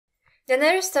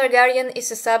Daenerys Targaryen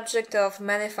is a subject of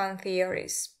many fan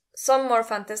theories, some more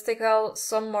fantastical,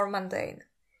 some more mundane.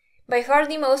 By far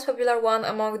the most popular one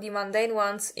among the mundane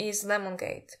ones is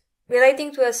Lemongate,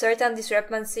 relating to a certain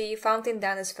discrepancy found in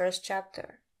Dany's first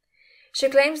chapter. She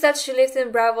claims that she lived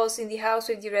in Braavos in the house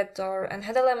with the red door and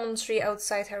had a lemon tree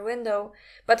outside her window,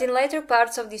 but in later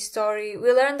parts of the story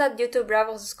we learn that due to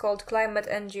Braavos' cold climate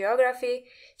and geography,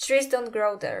 trees don't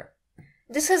grow there.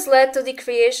 This has led to the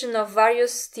creation of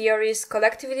various theories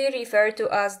collectively referred to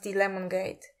as the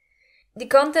Lemongate. The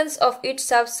contents of each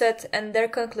subset and their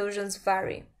conclusions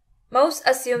vary. Most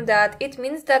assume that it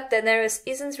means that Daenerys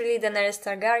isn't really Daenerys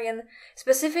Targaryen,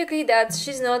 specifically that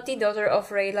she's not the daughter of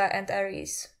Rhaela and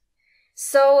Aerys.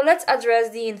 So let's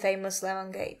address the infamous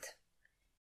Lemongate.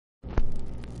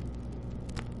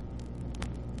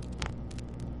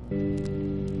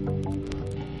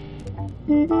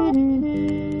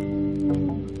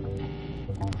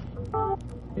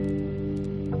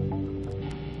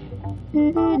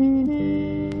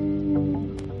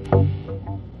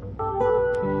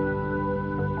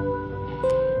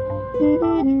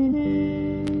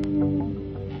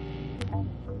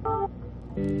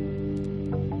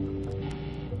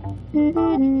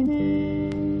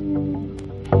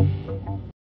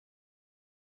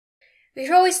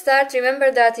 Before we start,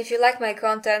 remember that if you like my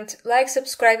content, like,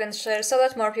 subscribe and share so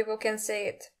that more people can see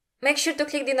it. Make sure to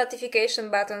click the notification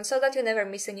button so that you never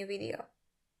miss a new video.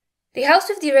 The house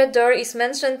with the red door is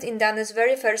mentioned in Dany's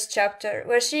very first chapter,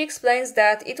 where she explains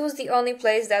that it was the only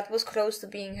place that was close to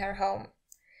being her home.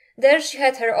 There she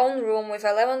had her own room with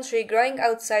a lemon tree growing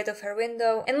outside of her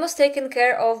window and was taken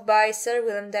care of by Sir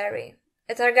Willem Darry,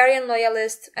 a Targaryen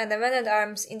loyalist and a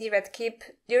man-at-arms in the Red Keep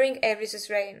during Aerys'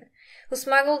 reign, who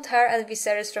smuggled her and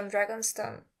Viserys from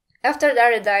Dragonstone. After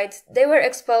Darry died, they were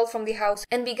expelled from the house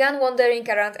and began wandering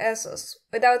around Essos,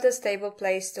 without a stable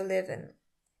place to live in.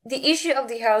 The issue of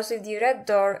the house with the red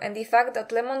door and the fact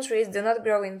that lemon trees do not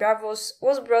grow in Braavos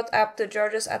was brought up to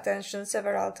George's attention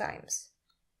several times.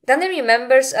 Dany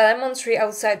remembers a lemon tree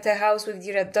outside the house with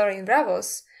the red door in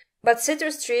Braavos, but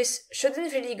citrus trees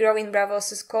shouldn't really grow in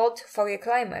Braavos' cold, foggy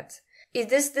climate. Is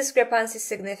this discrepancy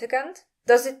significant?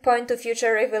 Does it point to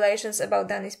future revelations about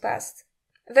Dany's past?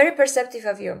 Very perceptive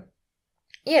of you.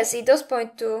 Yes, it does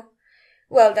point to...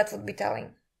 well, that would be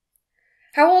telling.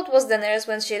 How old was Daenerys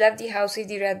when she left the house with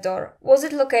the red door? Was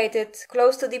it located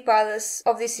close to the palace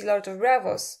of the Sea Lord of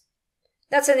Braavos?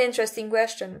 That's an interesting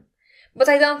question, but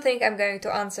I don't think I'm going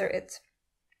to answer it.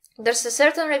 There's a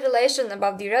certain revelation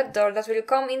about the red door that will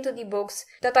come into the books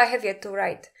that I have yet to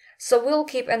write, so we'll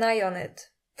keep an eye on it.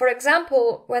 For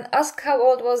example, when asked how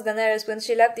old was Daenerys when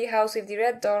she left the house with the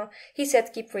red door, he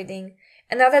said keep reading,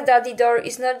 and added that the door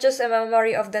is not just a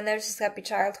memory of Daenerys' happy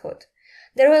childhood.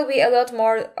 There will be a lot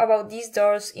more about these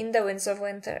doors in the Winds of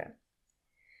Winter.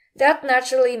 That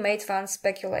naturally made fans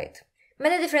speculate.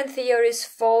 Many different theories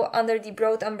fall under the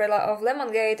broad umbrella of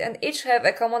Lemongate and each have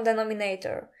a common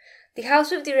denominator. The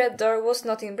house with the red door was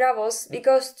not in Braavos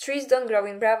because trees don't grow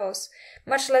in Braavos,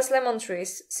 much less lemon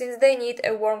trees, since they need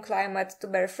a warm climate to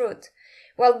bear fruit,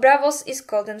 while Braavos is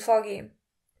cold and foggy.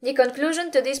 The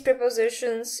conclusion to these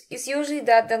propositions is usually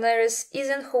that Daenerys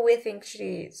isn't who we think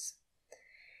she is.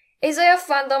 Asoiaf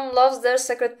fandom loves their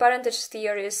secret parentage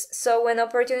theories, so when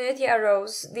opportunity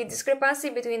arose, the discrepancy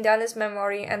between Dany's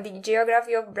memory and the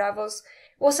geography of Braavos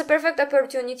was a perfect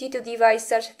opportunity to devise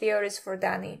such theories for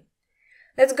Dany.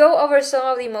 Let's go over some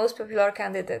of the most popular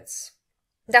candidates.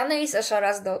 Dany is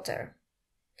Ashara's daughter.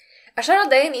 Ashara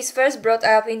Dane is first brought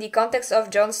up in the context of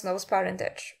Jon Snow's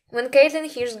parentage. When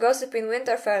Catelyn hears gossip in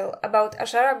Winterfell about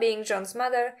Ashara being Jon's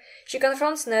mother, she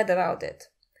confronts Ned about it.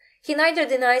 He neither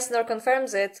denies nor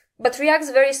confirms it, but reacts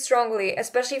very strongly,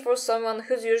 especially for someone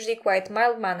who's usually quite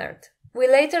mild-mannered. We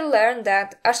later learn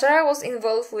that Ashara was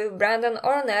involved with Brandon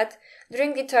or Ned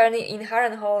during the tourney in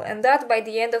Harrenhal and that by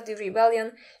the end of the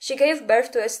rebellion she gave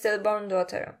birth to a stillborn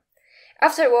daughter.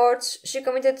 Afterwards, she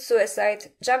committed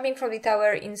suicide, jumping from the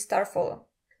tower in Starfall.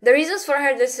 The reasons for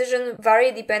her decision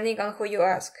vary depending on who you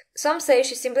ask. Some say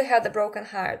she simply had a broken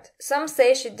heart. Some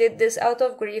say she did this out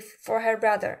of grief for her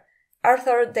brother,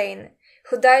 Arthur Dane,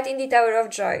 who died in the Tower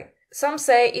of Joy. Some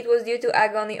say it was due to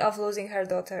agony of losing her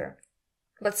daughter.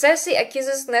 But Cersei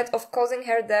accuses Ned of causing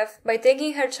her death by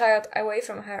taking her child away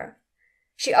from her.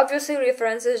 She obviously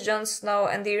references Jon Snow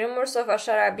and the rumors of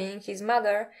Ashara being his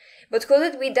mother, but could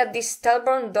it be that this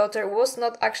stillborn daughter was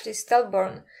not actually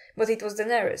stillborn, but it was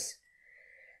Daenerys?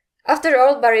 After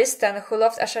all, Barristan, who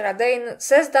loved Ashara Dane,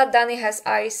 says that Dany has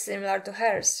eyes similar to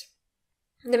hers.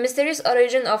 The mysterious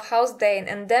origin of House Dane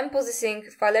and them possessing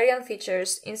Valyrian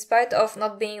features in spite of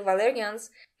not being Valyrians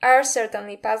are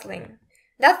certainly puzzling.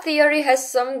 That theory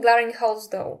has some glaring holes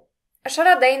though.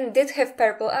 Ashara Dane did have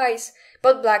purple eyes,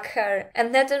 but black hair,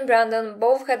 and Ned and Brandon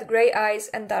both had grey eyes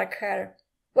and dark hair.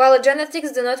 While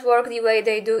genetics do not work the way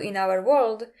they do in our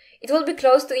world, it would be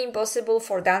close to impossible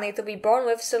for Dany to be born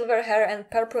with silver hair and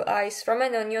purple eyes from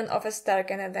an union of a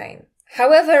Stark and a Dane.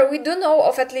 However, we do know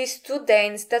of at least 2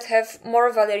 Danes that have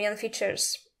more Valyrian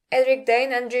features: Edric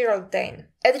Dane and Gerald Dane.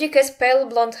 Edric has pale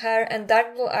blonde hair and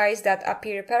dark blue eyes that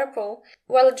appear purple,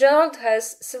 while Gerald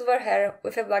has silver hair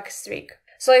with a black streak.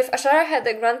 So if Ashara had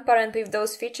a grandparent with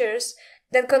those features,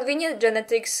 then convenient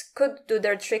genetics could do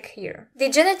their trick here. The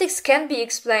genetics can be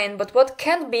explained, but what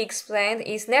can't be explained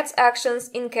is Ned's actions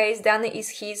in case Dany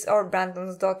is his or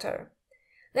Brandon's daughter.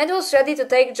 Ned was ready to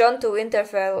take Jon to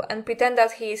Winterfell and pretend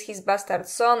that he is his bastard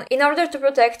son in order to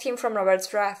protect him from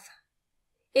Robert's wrath.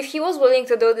 If he was willing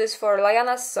to do this for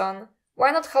Lyanna's son,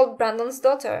 why not help Brandon's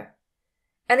daughter?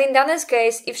 And in Dany's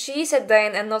case, if she is a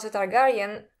Dane and not a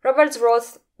Targaryen, Robert's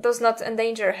wrath does not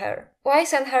endanger her. Why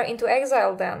send her into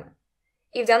exile then?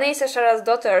 If Dany is Ashara's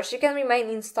daughter, she can remain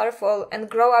in Starfall and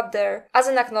grow up there as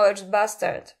an acknowledged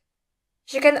bastard.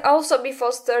 She can also be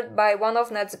fostered by one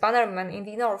of Ned's bannermen in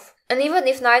the north. And even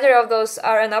if neither of those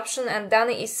are an option and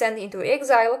Dany is sent into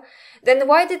exile, then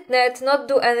why did Ned not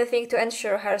do anything to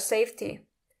ensure her safety?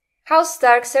 House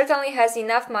Stark certainly has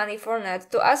enough money for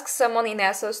Ned to ask someone in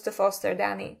Essos to foster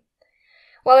Dany.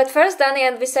 While at first Dany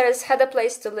and Viserys had a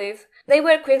place to live, they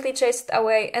were quickly chased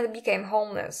away and became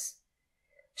homeless.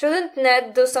 Shouldn't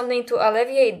Ned do something to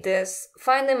alleviate this,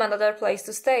 find them another place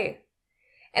to stay?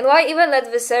 And why even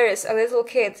let Viserys, a little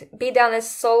kid, be Dany's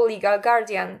sole legal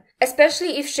guardian,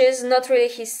 especially if she is not really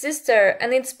his sister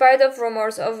and in spite of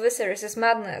rumors of Viserys'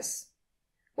 madness?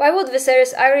 Why would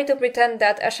Viserys agree to pretend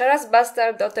that Ashara's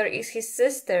bastard daughter is his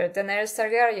sister, Daenerys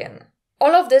Targaryen?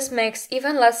 All of this makes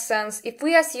even less sense if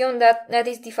we assume that Ned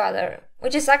is the father,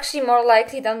 which is actually more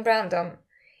likely than Brandon.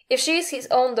 If she is his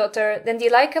own daughter, then the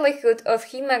likelihood of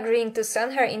him agreeing to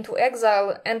send her into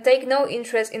exile and take no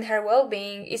interest in her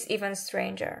well-being is even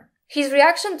stranger. His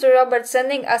reaction to Robert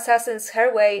sending assassins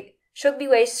her way should be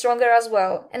way stronger as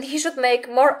well, and he should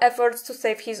make more efforts to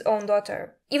save his own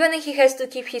daughter. Even if he has to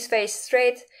keep his face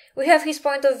straight, we have his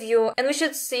point of view and we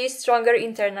should see stronger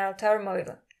internal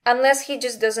turmoil. Unless he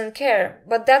just doesn't care,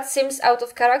 but that seems out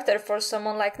of character for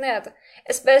someone like Ned,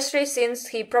 especially since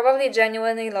he probably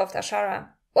genuinely loved Ashara.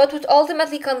 What would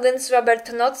ultimately convince Robert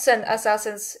to not send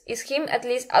assassins is him at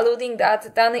least alluding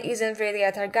that Dany isn't really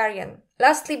a Targaryen.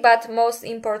 Lastly, but most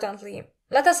importantly,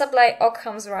 let us apply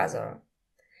Occam's razor.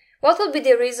 What would be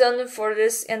the reason for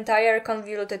this entire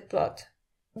convoluted plot?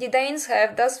 The Danes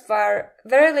have, thus far,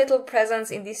 very little presence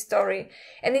in this story,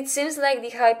 and it seems like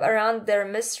the hype around their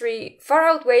mystery far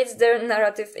outweighs their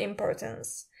narrative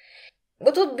importance.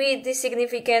 What would be the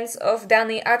significance of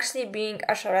Dany actually being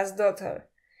Ashara's daughter?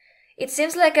 It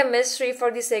seems like a mystery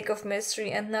for the sake of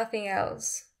mystery and nothing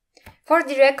else. For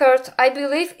the record, I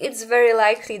believe it's very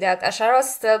likely that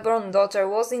Ashara's stillborn daughter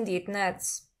was indeed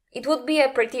Ned's. It would be a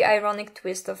pretty ironic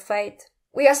twist of fate.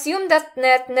 We assume that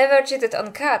Ned never cheated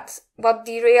on Kat, but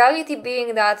the reality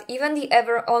being that even the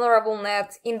ever-honorable Ned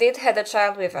indeed had a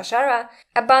child with Ashara,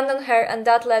 abandoned her and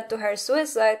that led to her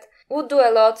suicide, would do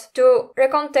a lot to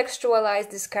recontextualize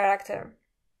this character.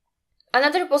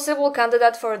 Another possible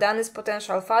candidate for Dany's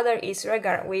potential father is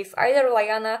Rhaegar, with either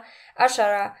Lyanna,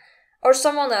 Ashara, or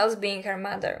someone else being her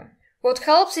mother. What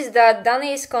helps is that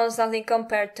Dany is constantly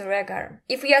compared to Rhaegar.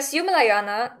 If we assume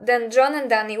Lyanna, then Jon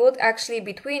and Dany would actually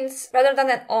be twins rather than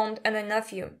an aunt and a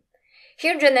nephew.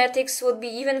 Here genetics would be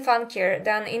even funkier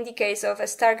than in the case of a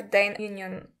Stark-Dane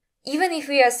union. Even if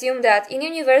we assume that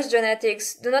in-universe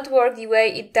genetics do not work the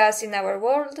way it does in our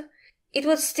world, it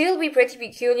would still be pretty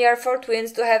peculiar for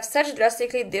twins to have such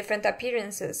drastically different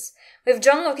appearances, with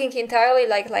Jon looking entirely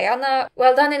like Lyanna,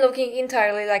 while Dany looking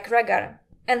entirely like Rhaegar.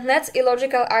 And Ned's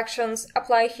illogical actions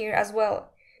apply here as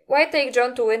well. Why take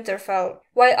Jon to Winterfell,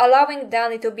 while allowing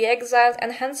Dany to be exiled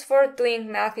and henceforth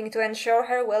doing nothing to ensure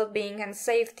her well-being and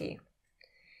safety?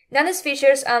 Dany's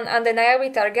features are undeniably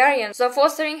Targaryen, so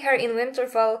fostering her in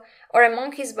Winterfell or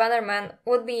among his bannermen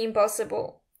would be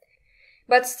impossible.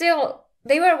 But still,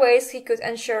 there were ways he could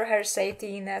ensure her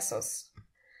safety in Essos.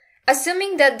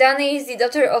 Assuming that Dany is the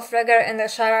daughter of Rhaegar and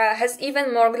Ashara has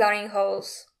even more glaring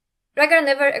holes. Rhaegar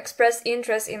never expressed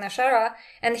interest in Ashara,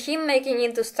 and him making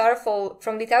into Starfall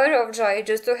from the Tower of Joy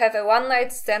just to have a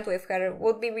one-night stand with her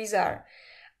would be bizarre,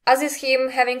 as is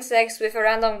him having sex with a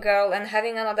random girl and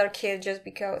having another kid just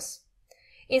because.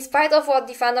 In spite of what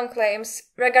the fandom claims,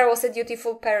 Rhaegar was a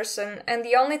dutiful person, and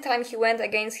the only time he went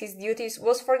against his duties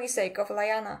was for the sake of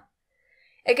Lyanna.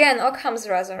 Again, Occam's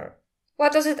razor.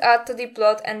 What does it add to the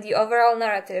plot and the overall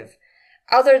narrative,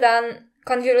 other than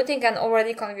convoluting an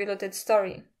already convoluted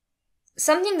story?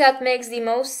 Something that makes the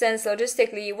most sense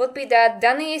logistically would be that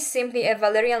Dany is simply a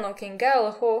Valyrian-looking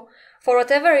girl who, for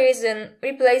whatever reason,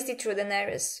 replaced the true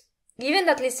Daenerys. Given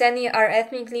that Lyseni are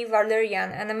ethnically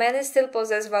Valyrian and many still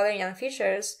possess Valyrian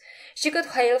features, she could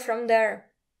hail from there.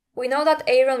 We know that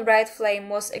Aeron Brightflame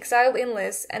was exiled in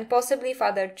Lys and possibly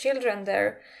fathered children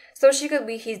there, so she could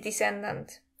be his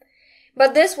descendant.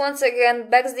 But this once again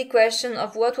begs the question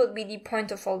of what would be the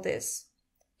point of all this.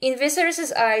 In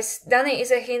Viserys' eyes, Dany is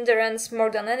a hindrance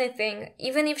more than anything,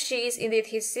 even if she is indeed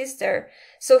his sister,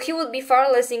 so he would be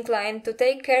far less inclined to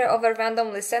take care of a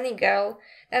random Lyseni girl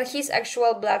than his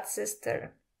actual blood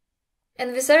sister.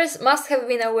 And Viserys must have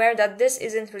been aware that this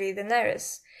isn't really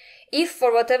Daenerys. If,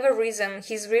 for whatever reason,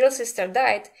 his real sister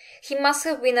died, he must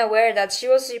have been aware that she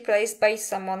was replaced by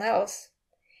someone else.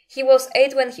 He was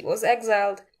 8 when he was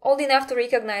exiled, old enough to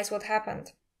recognize what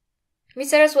happened.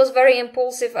 Viserys was very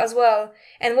impulsive as well,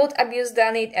 and would abuse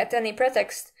Dany at any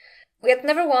pretext, yet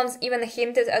never once even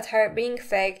hinted at her being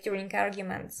fake during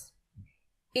arguments.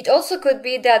 It also could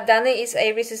be that Dany is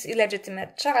Aerys'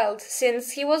 illegitimate child,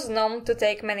 since he was known to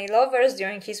take many lovers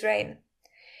during his reign.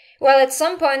 While at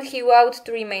some point he vowed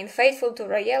to remain faithful to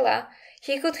Rhaella,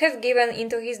 he could have given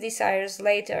into his desires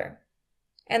later.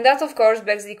 And that of course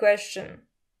begs the question,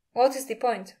 what is the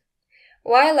point?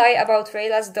 Why lie about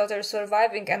Rhaella's daughter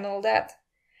surviving and all that?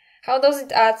 How does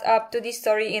it add up to the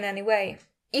story in any way?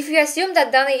 If you assume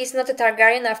that Dany is not a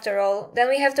Targaryen after all, then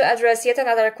we have to address yet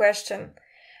another question.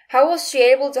 How was she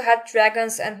able to hatch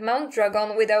dragons and mount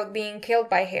Drogon without being killed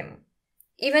by him?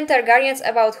 Even Targaryens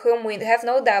about whom we have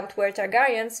no doubt were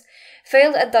Targaryens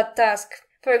failed at that task,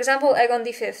 for example Aegon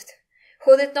V,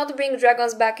 who did not bring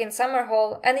dragons back in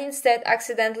Summerhall and instead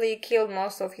accidentally killed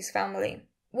most of his family.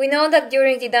 We know that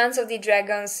during the Dance of the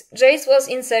Dragons, Jace was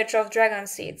in search of dragon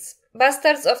seeds,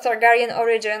 bastards of Targaryen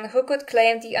origin who could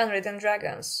claim the unwritten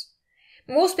dragons.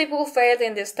 Most people failed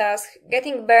in this task,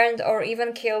 getting burned or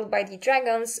even killed by the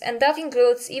dragons, and that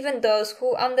includes even those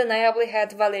who undeniably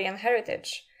had Valyrian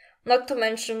heritage, not to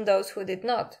mention those who did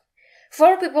not.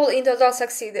 4 people in total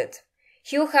succeeded.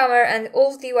 Hugh Hammer and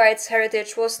Ulf the White's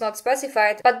heritage was not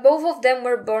specified, but both of them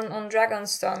were born on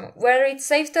Dragonstone, where it's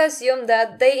safe to assume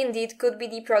that they indeed could be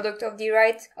the product of the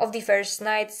right of the First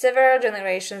Night several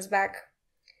generations back.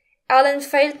 Alan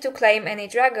failed to claim any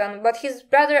dragon, but his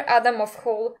brother Adam of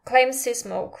Hull claimed sea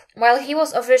smoke. While he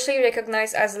was officially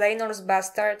recognized as Laenor's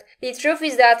bastard, the truth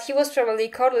is that he was probably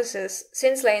Corlys's,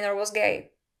 since Laenor was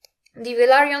gay. The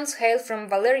Velaryons hail from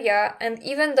Valyria, and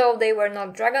even though they were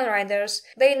not dragon riders,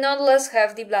 they nonetheless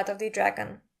have the blood of the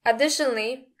dragon.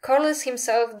 Additionally, Corlys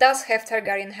himself does have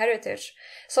Targaryen heritage,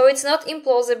 so it's not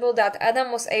implausible that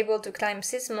Adam was able to climb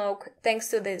sea smoke thanks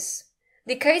to this.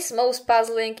 The case most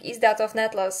puzzling is that of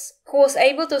Netlas, who was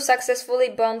able to successfully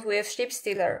bond with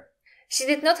Shipstealer. She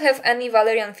did not have any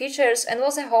Valyrian features and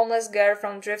was a homeless girl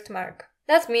from Driftmark.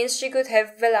 That means she could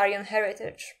have Velaryon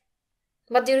heritage.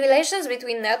 But the relations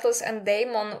between Netlas and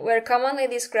Daemon were commonly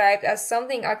described as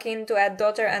something akin to a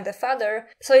daughter and a father,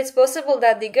 so it's possible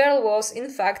that the girl was, in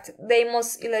fact,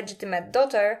 Daemon's illegitimate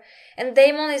daughter, and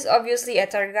Daemon is obviously a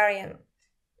Targaryen.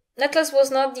 Netlas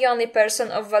was not the only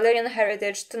person of Valyrian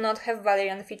heritage to not have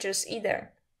Valyrian features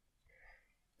either.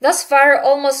 Thus far,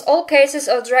 almost all cases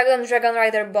of Dragon-Dragon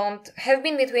Rider bond have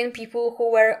been between people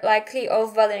who were likely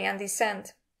of Valyrian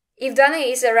descent. If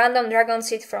Dany is a random dragon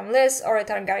seed from Lys or a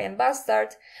Targaryen bastard,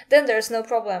 then there's no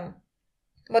problem.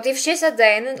 But if she's a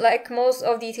Dane, like most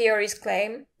of the theories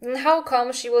claim, then how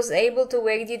come she was able to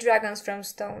wake the dragons from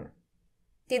stone?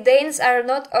 The Danes are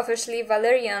not officially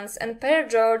Valyrians, and per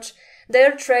George,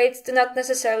 their traits do not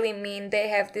necessarily mean they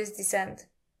have this descent.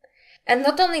 And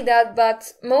not only that,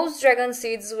 but most dragon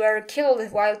seeds were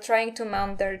killed while trying to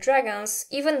mount their dragons,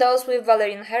 even those with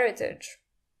Valyrian heritage.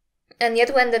 And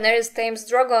yet when Daenerys tames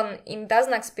Drogon in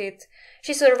Daznak's pit,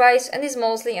 she survives and is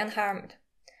mostly unharmed.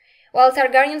 While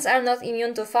Targaryens are not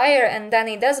immune to fire and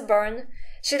Dany does burn,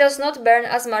 she does not burn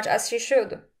as much as she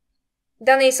should.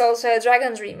 Dany is also a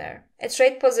dragon dreamer, a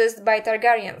trait possessed by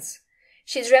Targaryens.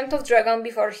 She dreamt of Drogon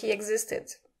before he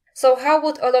existed. So how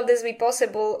would all of this be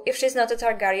possible if she's not a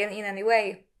Targaryen in any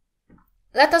way?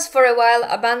 Let us for a while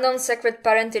abandon secret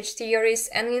parentage theories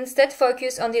and instead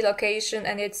focus on the location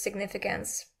and its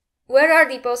significance. Where are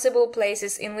the possible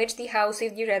places in which the house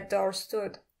with the red door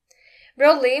stood?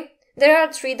 Broadly, there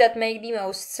are 3 that make the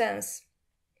most sense.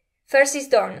 First is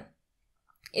Dorne.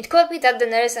 It could be that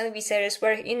Daenerys and Viserys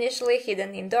were initially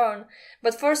hidden in Dorne,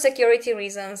 but for security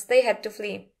reasons they had to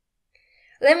flee.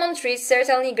 Lemon trees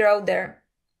certainly grow there.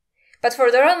 But for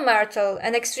Doran Martell,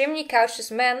 an extremely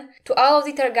cautious man, to allow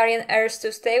the Targaryen heirs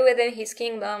to stay within his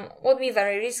kingdom would be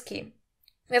very risky,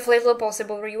 with little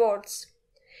possible rewards.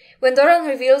 When Doran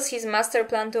reveals his master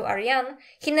plan to Arianne,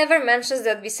 he never mentions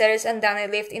that Viserys and Dany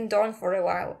lived in Dorne for a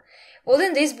while.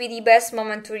 Wouldn't this be the best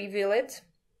moment to reveal it?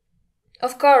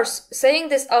 Of course, saying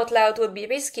this out loud would be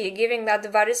risky, given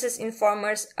that Varys'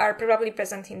 informers are probably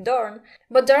present in Dorne,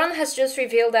 but Doran has just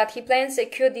revealed that he plans a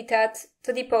coup d'etat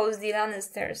to depose the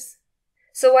Lannisters.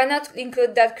 So why not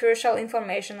include that crucial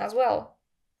information as well?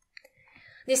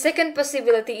 The second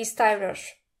possibility is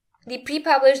Tyrosh. The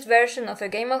pre-published version of A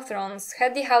Game of Thrones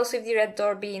had the House with the Red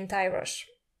Door be in Tyrosh.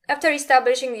 After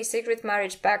establishing the secret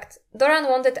marriage pact, Doran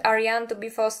wanted Arianne to be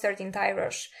fostered in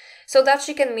Tyrosh, so that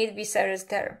she can meet Viserys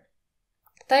there.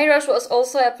 Tyrosh was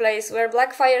also a place where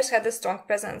Blackfyres had a strong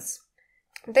presence.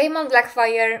 Daemon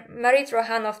Blackfyre married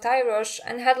Rohan of Tyrosh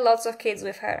and had lots of kids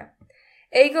with her.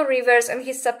 Aegon Rivers and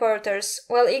his supporters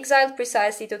were exiled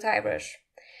precisely to Tyrosh.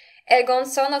 Aegon,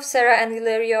 son of Serra and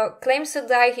Illyrio, claims to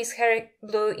dye his hair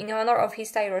blue in honor of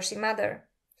his Tyroshi mother.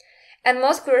 And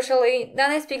most crucially,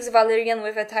 Dany speaks Valyrian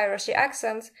with a Tyroshi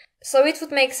accent, so it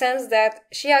would make sense that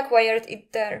she acquired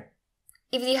it there.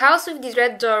 If the House with the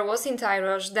Red Door was in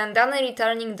Tyrosh, then Dany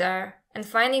returning there and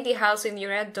finding the House with the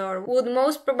Red Door would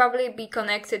most probably be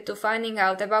connected to finding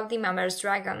out about the Mummer's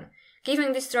dragon,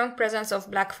 given the strong presence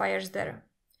of Blackfyres there.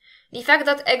 The fact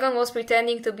that Aegon was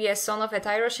pretending to be a son of a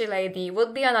Tyroshi lady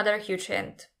would be another huge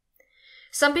hint.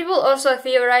 Some people also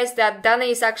theorize that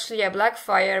Dany is actually a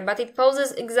Blackfyre, but it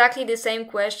poses exactly the same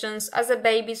questions as a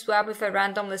baby swap with a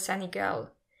random Lysani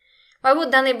girl. Why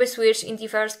would Dany be switched in the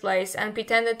first place and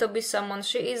pretended to be someone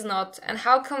she is not, and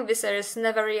how come Viserys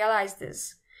never realized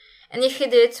this? And if he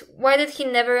did, why did he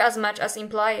never as much as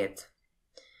imply it?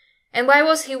 And why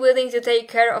was he willing to take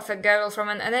care of a girl from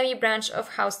an enemy branch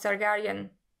of House Targaryen?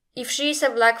 If she is a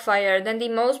Blackfyre, then the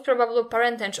most probable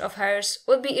parentage of hers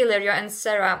would be Illyrio and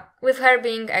Serra, with her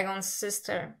being Aegon's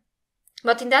sister.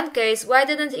 But in that case, why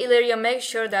didn't Illyrio make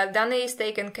sure that Dany is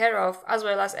taken care of, as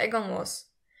well as Aegon was?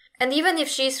 And even if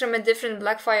she is from a different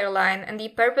Blackfyre line, and the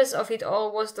purpose of it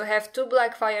all was to have two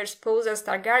Blackfyres posed as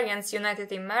Targaryens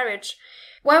united in marriage,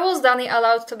 why was Dany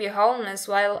allowed to be homeless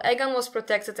while Aegon was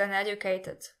protected and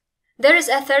educated? There is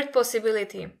a third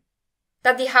possibility,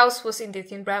 that the house was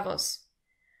indeed in Braavos.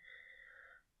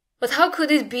 But how could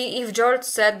it be if George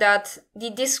said that the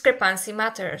discrepancy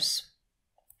matters?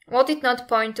 Would it not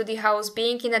point to the house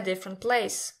being in a different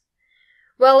place?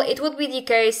 Well, it would be the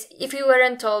case if we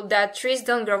weren't told that trees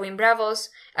don't grow in Braavos,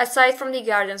 aside from the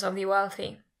gardens of the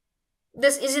wealthy.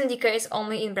 This isn't the case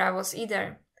only in Braavos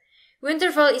either.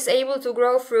 Winterfell is able to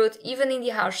grow fruit even in the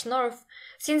harsh north,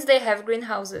 since they have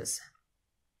greenhouses.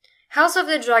 House of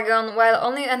the Dragon, while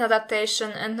only an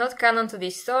adaptation and not canon to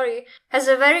this story, has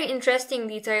a very interesting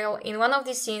detail in one of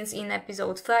the scenes in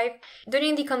episode 5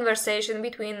 during the conversation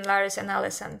between Larys and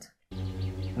Alicent.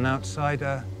 An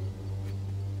outsider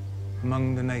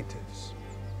among the natives.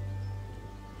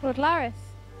 Lord Larys?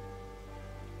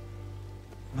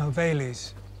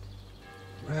 Malvales,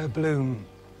 rare bloom,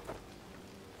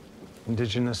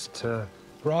 indigenous to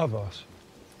Braavos.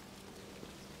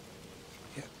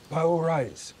 Yet, by all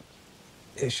rights,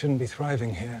 it shouldn't be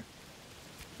thriving here.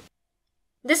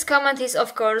 This comment is,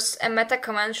 of course, a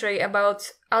meta-commentary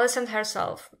about Alicent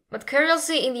herself, but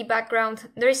curiously in the background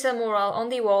there is a mural on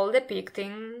the wall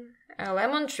depicting a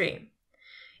lemon tree.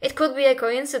 It could be a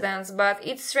coincidence, but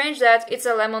it's strange that it's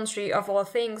a lemon tree of all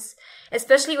things,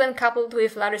 especially when coupled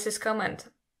with Larys' comment.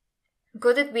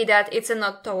 Could it be that it's a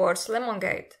nod towards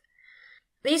Lemongate?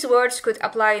 These words could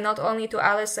apply not only to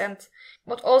Alicent,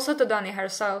 but also to Dany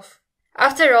herself.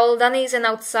 After all, Dany is an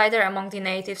outsider among the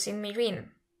natives in Meereen.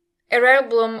 A rare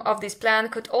bloom of this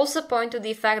plant could also point to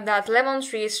the fact that lemon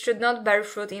trees should not bear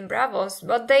fruit in Braavos,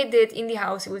 but they did in the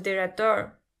house with the Red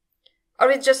Door. Or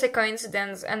it's just a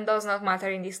coincidence and does not matter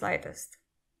in the slightest.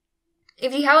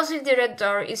 If the house with the Red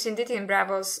Door is indeed in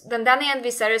Braavos, then Dany and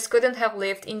Viserys couldn't have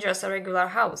lived in just a regular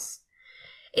house.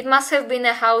 It must have been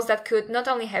a house that could not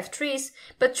only have trees,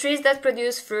 but trees that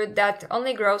produce fruit that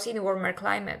only grows in warmer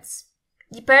climates.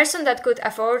 The person that could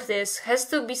afford this has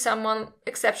to be someone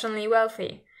exceptionally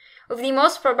wealthy, with the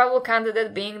most probable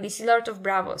candidate being the Sea Lord of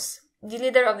Braavos, the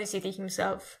leader of the city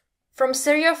himself. From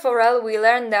Syrio Forel we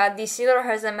learn that the Sea Lord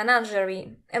has a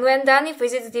menagerie, and when Dany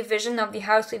visits the vision of the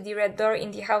house with the Red Door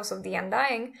in the House of the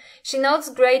Undying, she notes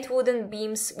great wooden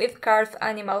beams with carved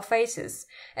animal faces,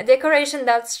 a decoration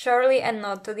that's surely a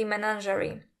nod to the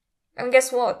menagerie. And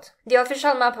guess what? The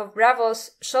official map of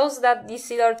Braavos shows that the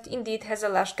Sea Lord indeed has a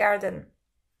lush garden.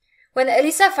 When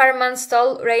Elissa Farman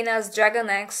stole Rhaena's dragon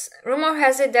eggs, rumor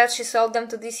has it that she sold them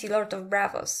to the Sea Lord of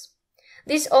Braavos.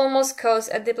 This almost caused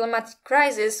a diplomatic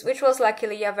crisis, which was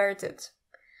luckily averted.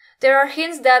 There are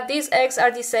hints that these eggs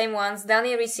are the same ones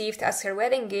Dany received as her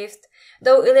wedding gift,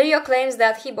 though Illyrio claims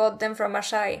that he bought them from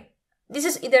Ashai. This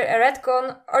is either a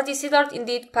retcon, or the Sea Lord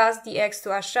indeed passed the eggs to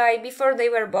Ashai before they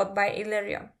were bought by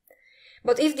Illyrio.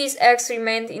 But if these eggs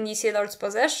remained in the Sea Lord's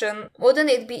possession, wouldn't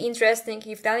it be interesting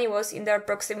if Dany was in their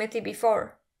proximity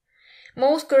before?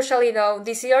 Most crucially though,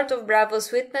 the Sea Lord of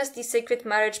Braavos witnessed the secret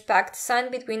marriage pact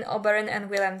signed between Oberyn and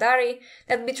Willem Darry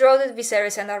that betrothed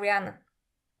Viserys and Arianne.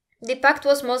 The pact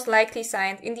was most likely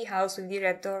signed in the house with the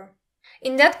Red Door.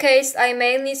 In that case, I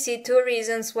mainly see two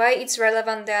reasons why it's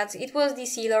relevant that it was the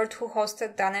Sea Lord who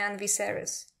hosted Dany and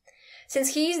Viserys.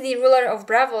 Since he is the ruler of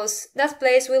Braavos, that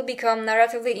place will become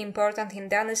narratively important in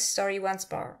Dany's story once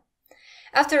more.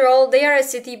 After all, they are a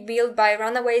city built by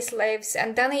runaway slaves,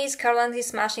 and Dany is currently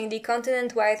smashing the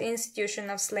continent-wide institution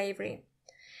of slavery.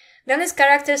 Dany's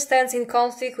character stands in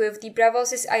conflict with the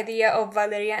Braavos' idea of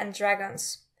Valyria and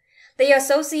dragons. They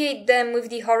associate them with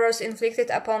the horrors inflicted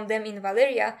upon them in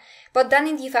Valyria, but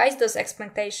Dany defies those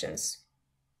expectations.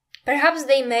 Perhaps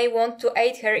they may want to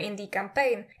aid her in the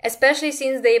campaign, especially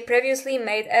since they previously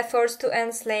made efforts to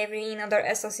end slavery in other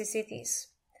Essosi cities.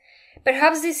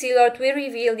 Perhaps the Sea Lord will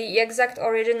reveal the exact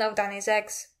origin of Dany's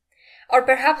eggs. Or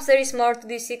perhaps there is more to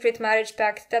the secret marriage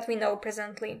pact that we know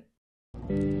presently.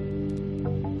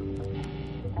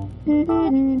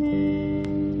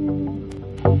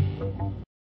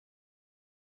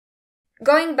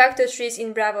 Going back to trees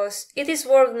in Braavos, it is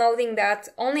worth noting that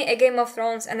only A Game of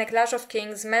Thrones and A Clash of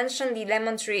Kings mention the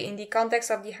lemon tree in the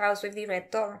context of the house with the red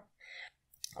door.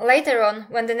 Later on,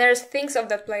 when Daenerys thinks of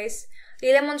that place,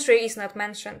 the lemon tree is not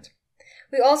mentioned.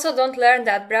 We also don't learn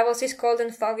that Braavos is cold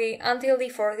and foggy until the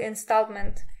fourth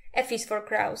installment, A Feast for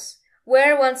Crows,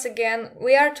 where once again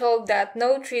we are told that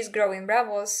no trees grow in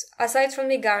Braavos, aside from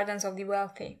the gardens of the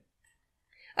wealthy.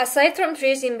 Aside from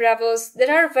trees in Braavos,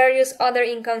 there are various other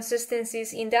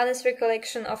inconsistencies in Dany's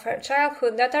recollection of her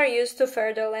childhood that are used to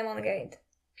further Lemongate.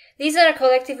 These are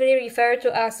collectively referred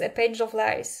to as a page of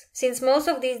lies, since most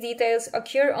of these details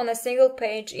occur on a single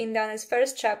page in Dany's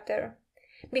first chapter.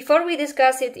 Before we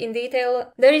discuss it in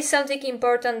detail, there is something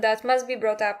important that must be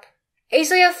brought up.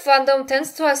 Asoiaf fandom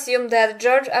tends to assume that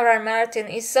George R.R. Martin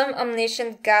is some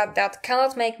omniscient god that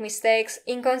cannot make mistakes,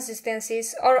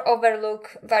 inconsistencies, or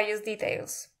overlook various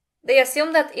details. They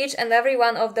assume that each and every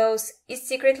one of those is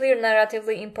secretly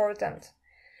narratively important.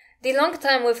 The long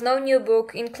time with no new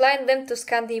book inclined them to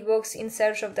scan the books in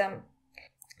search of them.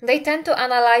 They tend to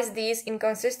analyze these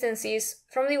inconsistencies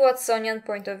from the Watsonian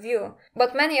point of view,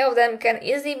 but many of them can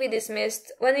easily be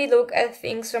dismissed when we look at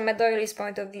things from a Doylist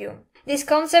point of view. These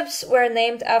concepts were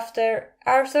named after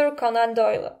Arthur Conan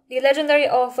Doyle, the legendary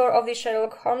author of the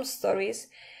Sherlock Holmes stories,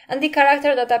 and the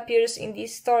character that appears in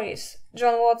these stories,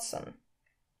 John Watson.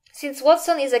 Since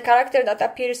Watson is a character that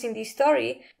appears in the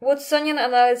story, Watsonian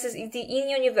analysis is the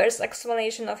in-universe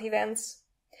explanation of events.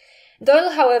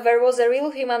 Doyle, however, was a real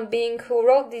human being who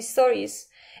wrote these stories,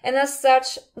 and as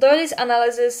such, Doyle's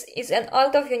analysis is an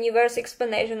out-of-universe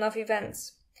explanation of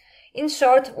events. In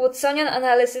short, Watsonian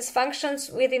analysis functions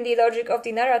within the logic of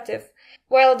the narrative,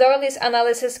 while Doyle's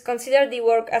analysis considers the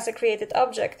work as a created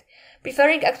object,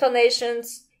 preferring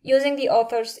explanations using the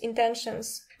author's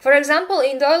intentions. For example,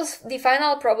 in Doyle's The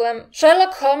Final Problem,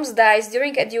 Sherlock Holmes dies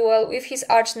during a duel with his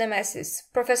arch-nemesis,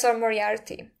 Professor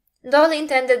Moriarty. Doyle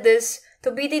intended this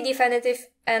to be the definitive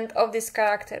end of this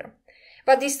character.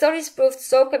 But the stories proved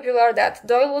so popular that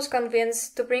Doyle was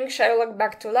convinced to bring Sherlock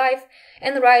back to life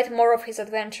and write more of his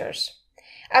adventures.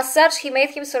 As such, he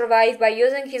made him survive by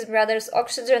using his brother's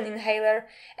oxygen inhaler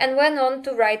and went on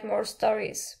to write more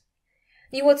stories.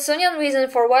 The Watsonian reason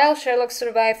for why Sherlock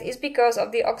survived is because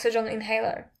of the oxygen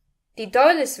inhaler. The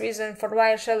Doylist reason for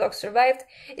why Sherlock survived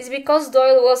is because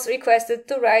Doyle was requested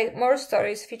to write more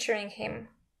stories featuring him.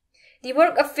 The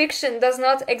work of fiction does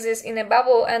not exist in a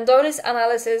bubble, and Doyle's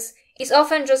analysis is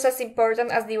often just as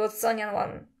important as the Watsonian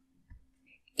one.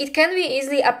 It can be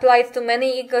easily applied to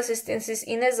many inconsistencies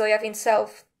in asoiaf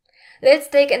itself. Let's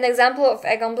take an example of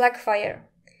Aegon Blackfyre.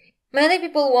 Many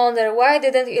people wonder why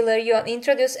didn't Illyrio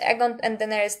introduce Aegon and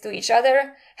Daenerys to each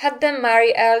other, had them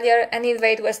marry earlier and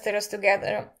invade Westeros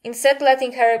together, instead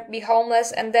letting her be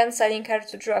homeless and then selling her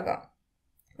to Drogo.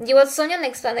 The Watsonian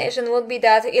explanation would be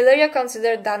that Illyrio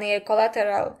considered Dany a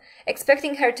collateral,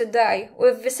 expecting her to die,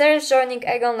 with Viserys joining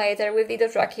Aegon later with the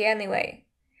Dothraki anyway.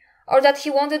 Or that he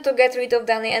wanted to get rid of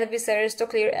Dany and Viserys to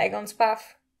clear Aegon's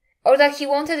path. Or that he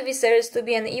wanted Viserys to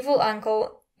be an evil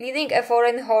uncle, leading a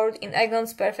foreign horde in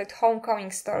Aegon's perfect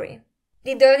homecoming story.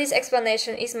 The Doylist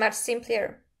explanation is much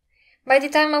simpler. By the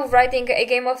time of writing A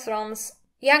Game of Thrones,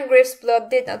 young Griff's blood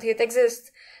did not yet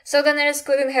exist, so Daenerys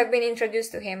couldn't have been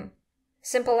introduced to him.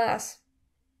 Simple as.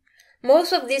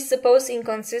 Most of these supposed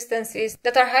inconsistencies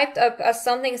that are hyped up as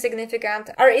something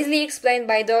significant are easily explained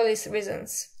by Dolly's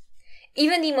reasons.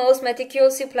 Even the most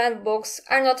meticulously planned books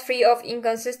are not free of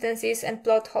inconsistencies and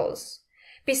plot holes.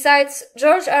 Besides,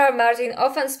 George R. R. Martin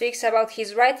often speaks about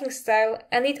his writing style,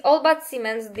 and it all but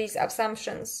cements these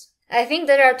assumptions. I think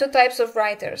there are two types of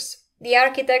writers, the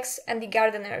architects and the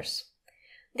gardeners.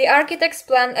 The architects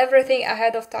plan everything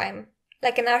ahead of time,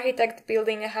 like an architect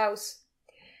building a house.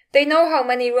 They know how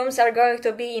many rooms are going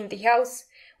to be in the house,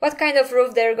 what kind of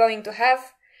roof they're going to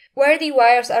have, where the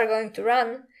wires are going to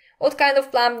run, what kind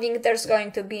of plumbing there's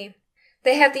going to be.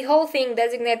 They have the whole thing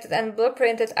designated and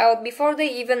blueprinted out before they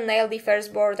even nail the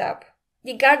first board up.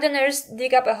 The gardeners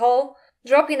dig up a hole,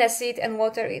 drop in a seed and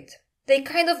water it. They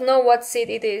kind of know what seed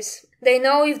it is. They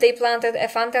know if they planted a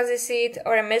fantasy seed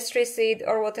or a mystery seed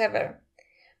or whatever.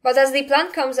 But as the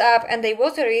plant comes up and they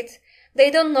water it, they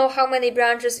don't know how many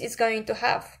branches it's going to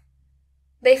have.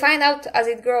 They find out as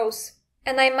it grows,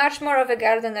 and I'm much more of a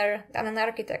gardener than an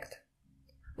architect.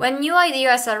 When new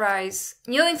ideas arise,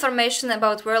 new information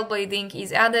about world building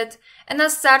is added, and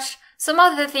as such, some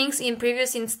of the things in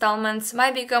previous installments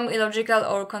might become illogical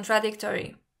or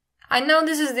contradictory. I know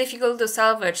this is difficult to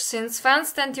salvage, since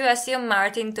fans tend to assume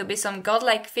Martin to be some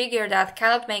godlike figure that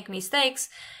cannot make mistakes,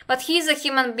 but he is a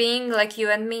human being like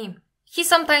you and me. He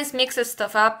sometimes mixes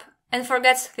stuff up and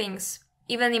forgets things,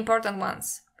 even important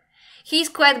ones. He is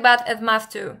quite bad at math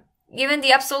too, given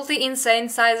the absolutely insane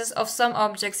sizes of some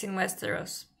objects in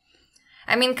Westeros.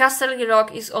 I mean, Castle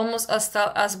Rock is almost as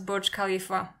tall as Burj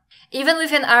Khalifa. Even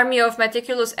with an army of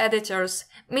meticulous editors,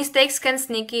 mistakes can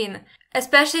sneak in,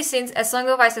 especially since A Song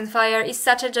of Ice and Fire is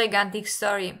such a gigantic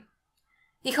story.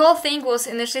 The whole thing was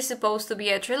initially supposed to be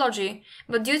a trilogy,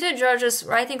 but due to George's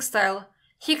writing style,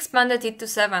 he expanded it to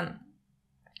 7.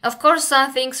 Of course,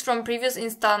 some things from previous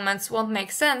installments won't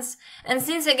make sense, and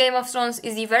since A Game of Thrones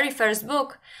is the very first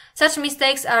book, such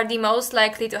mistakes are the most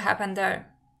likely to happen there.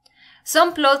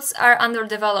 Some plots are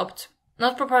underdeveloped,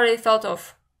 not properly thought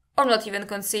of, or not even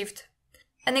conceived.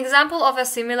 An example of a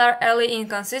similar early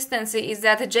inconsistency is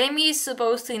that Jaime is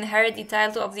supposed to inherit the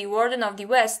title of the Warden of the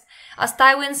West as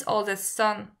Tywin's oldest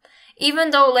son, even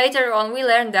though later on we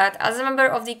learn that, as a member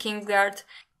of the Kingsguard,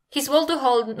 he's told to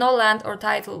hold no land or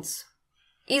titles.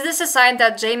 Is this a sign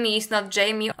that Jaime is not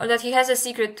Jaime, or that he has a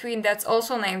secret twin that's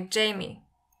also named Jaime?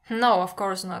 No, of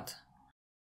course not.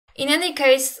 In any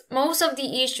case, most of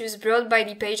the issues brought by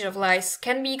the Page of Lies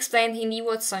can be explained in the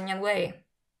Watsonian way.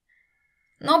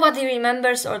 Nobody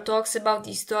remembers or talks about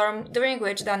the storm during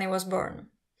which Dany was born.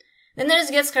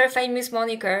 Daenerys gets her famous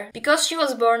moniker because she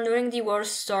was born during the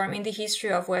worst storm in the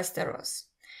history of Westeros.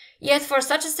 Yet for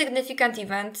such a significant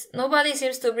event, nobody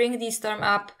seems to bring the storm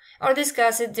up or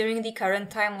discuss it during the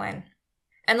current timeline.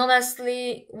 And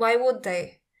honestly, why would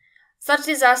they? Such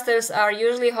disasters are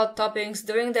usually hot topics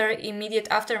during their immediate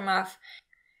aftermath,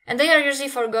 and they are usually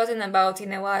forgotten about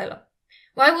in a while.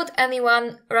 Why would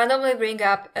anyone randomly bring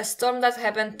up a storm that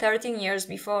happened 13 years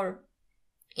before?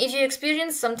 If you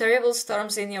experience some terrible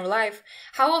storms in your life,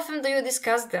 how often do you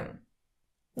discuss them?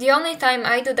 The only time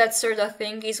I do that sort of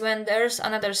thing is when there's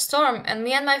another storm and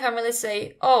me and my family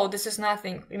say, "Oh, this is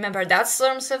nothing. Remember that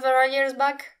storm several years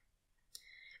back?"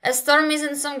 A storm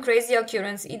isn't some crazy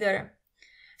occurrence either.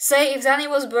 Say if Dany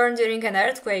was born during an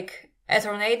earthquake, a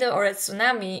tornado or a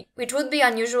tsunami, which would be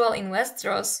unusual in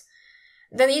Westeros,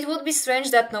 then it would be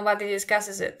strange that nobody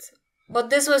discusses it. But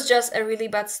this was just a really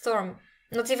bad storm,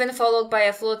 not even followed by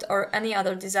a flood or any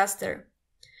other disaster.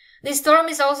 This storm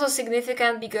is also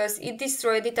significant because it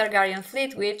destroyed the Targaryen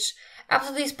fleet which, up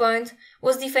to this point,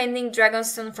 was defending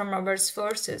Dragonstone from Robert's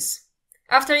forces.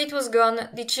 After it was gone,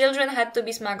 the children had to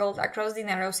be smuggled across the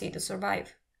narrow sea to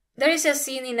survive. There is a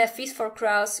scene in A Feast for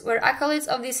Crows where acolytes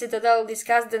of the Citadel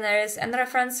discuss Daenerys and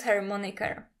reference her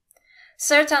moniker.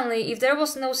 Certainly, if there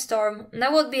was no storm,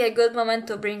 now would be a good moment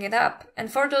to bring it up,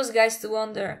 and for those guys to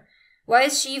wonder, why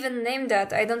is she even named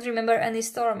that? I don't remember any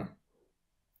storm.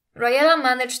 Rhaella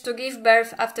managed to give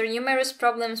birth after numerous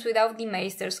problems without the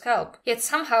Maester's help, yet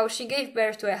somehow she gave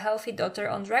birth to a healthy daughter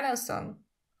on Dragonstone.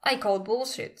 I call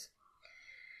bullshit.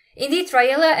 Indeed,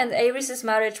 Rhaella and Aerys'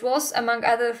 marriage was, among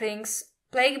other things,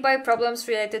 plagued by problems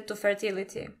related to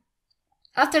fertility.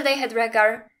 After they had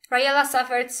Rhaegar, Rhaella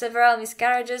suffered several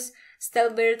miscarriages,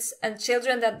 stillbirths, and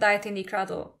children that died in the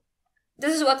cradle.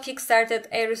 This is what kick-started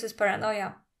Aerys'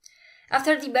 paranoia.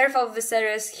 After the birth of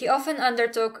Viserys, he often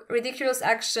undertook ridiculous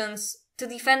actions to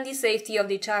defend the safety of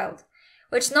the child,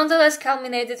 which nonetheless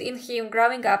culminated in him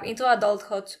growing up into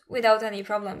adulthood without any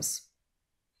problems.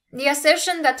 The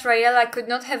assertion that Rhaella could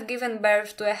not have given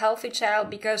birth to a healthy child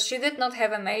because she did not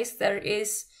have a maester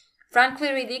is,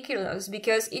 frankly ridiculous,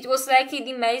 because it was likely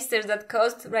the maesters that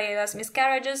caused Rhaella's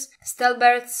miscarriages,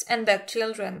 stillbirths, and dead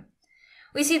children.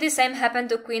 We see the same happen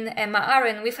to Queen Aemma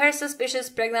Arryn, with her suspicious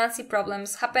pregnancy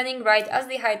problems happening right as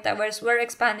the Hightowers were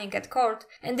expanding at court,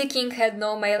 and the king had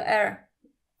no male heir.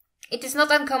 It is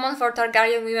not uncommon for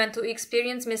Targaryen women to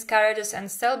experience miscarriages and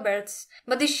stillbirths,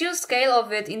 but the sheer scale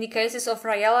of it in the cases of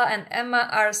Rhaella and Aemma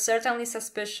are certainly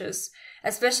suspicious,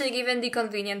 especially given the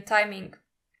convenient timing.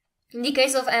 In the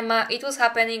case of Aemma, it was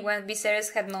happening when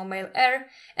Viserys had no male heir,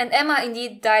 and Aemma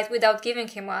indeed died without giving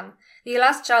him one, the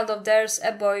last child of theirs,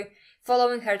 a boy,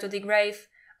 following her to the grave,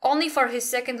 only for his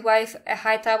second wife, a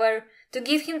Hightower, to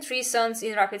give him 3 sons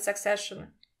in rapid succession.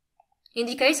 In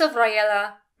the case of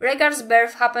Rhaella, Rhaegar's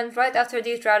birth happened right after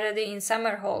the tragedy in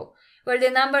Summerhall, where the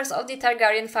numbers of the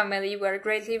Targaryen family were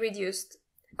greatly reduced.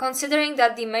 Considering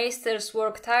that the maesters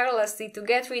worked tirelessly to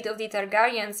get rid of the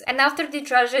Targaryens, and after the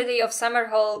tragedy of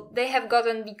Summerhall they have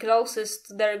gotten the closest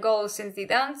to their goal since the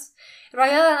dance,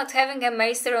 Rhaella not having a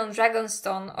maester on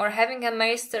Dragonstone, or having a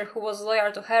maester who was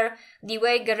loyal to her the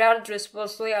way Gerardrys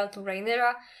was loyal to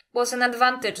Rhaenyra, was an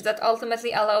advantage that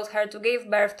ultimately allowed her to give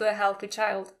birth to a healthy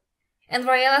child. And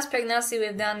Rhaella's pregnancy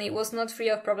with Dany was not free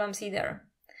of problems either.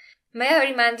 May I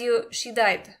remind you, she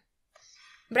died.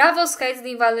 Braavos hates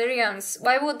the Valyrians.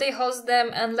 Why would they host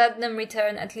them and let them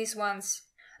return at least once?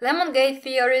 Lemongate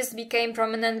theories became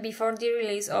prominent before the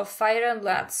release of Fire and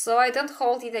Blood, so I don't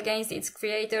hold it against its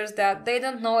creators that they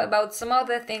don't know about some of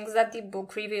the things that the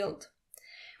book revealed.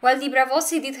 While the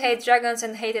Braavosi did hate dragons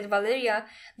and hated Valyria,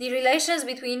 the relations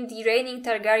between the reigning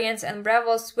Targaryens and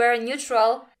Braavos were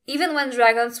neutral even when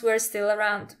dragons were still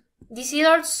around. The Sea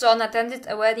Lord's son attended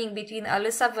a wedding between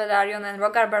Alyssa Velaryon and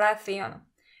Rhaegar Baratheon.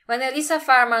 When Alyssa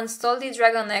Farman stole the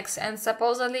dragon eggs and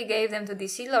supposedly gave them to the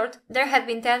Sea Lord, there had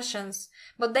been tensions,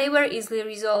 but they were easily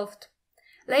resolved.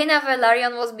 Laena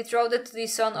Velaryon was betrothed to the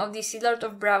son of the Sea Lord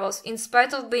of Braavos, in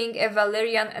spite of being a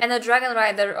Valyrian and a dragon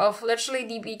rider of literally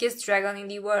the biggest dragon in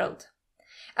the world.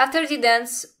 After the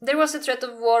dance, there was a threat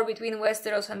of war between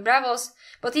Westeros and Braavos,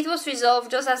 but it was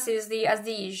resolved just as easily as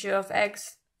the issue of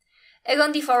eggs.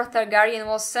 Aegon IV Targaryen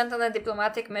was sent on a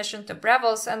diplomatic mission to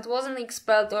Braavos and wasn't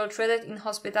expelled or treated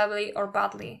inhospitably or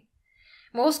badly.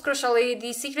 Most crucially,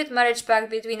 the secret marriage pact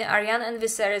between Aryan and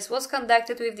Viserys was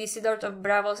conducted with the Sea Lord of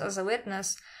Braavos as a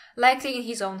witness, likely in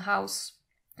his own house.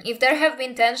 If there have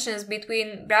been tensions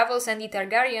between Braavos and the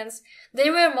Targaryens, they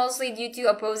were mostly due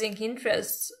to opposing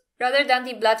interests, rather than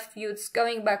the blood feuds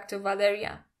going back to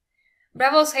Valyria.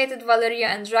 Braavos hated Valyria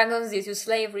and dragons due to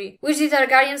slavery, which the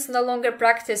Targaryens no longer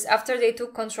practice after they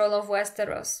took control of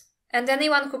Westeros. And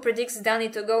anyone who predicts Dany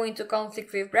to go into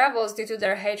conflict with Braavos due to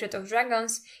their hatred of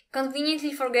dragons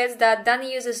conveniently forgets that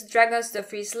Dany uses dragons to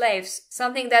free slaves,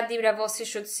 something that the Braavosi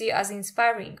should see as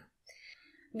inspiring.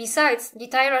 Besides, the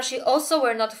Tyroshi also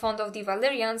were not fond of the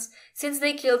Valyrians, since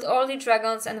they killed all the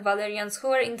dragons and Valyrians who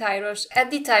were in Tyrosh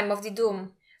at the time of the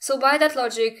Doom. So by that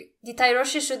logic, the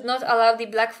Tyroshi should not allow the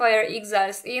Blackfire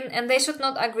exiles in, and they should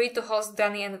not agree to host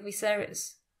Dany and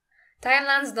Viserys.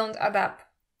 Timelines don't add up.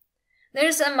 There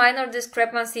is a minor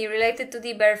discrepancy related to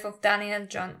the birth of Dany and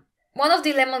Jon. One of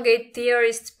the Lemongate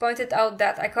theorists pointed out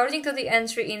that, according to the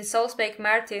entry in Soulspake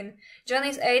Martin, Jon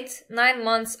is 9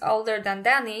 months older than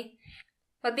Dany,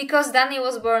 but because Dany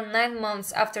was born 9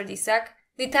 months after the sack,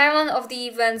 the timeline of the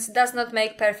events does not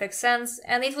make perfect sense,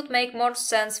 and it would make more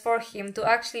sense for him to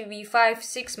actually be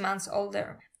 5-6 months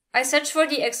older. I searched for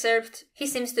the excerpt he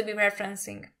seems to be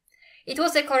referencing. It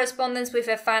was a correspondence with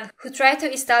a fan who tried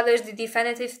to establish the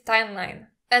definitive timeline,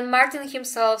 and Martin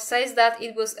himself says that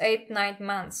it was 8-9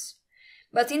 months.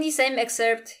 But in the same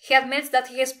excerpt, he admits that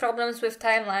he has problems with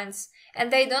timelines,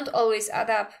 and they don't always add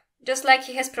up, just like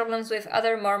he has problems with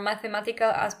other more mathematical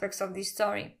aspects of the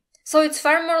story. So it's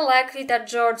far more likely that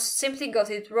George simply got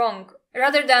it wrong,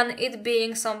 rather than it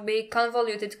being some big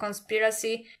convoluted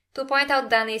conspiracy to point out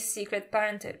Dany's secret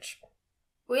parentage.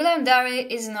 Willem Darry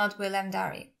is not Willem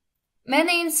Darry.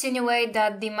 Many insinuate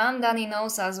that the man Dany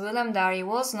knows as Willem Darry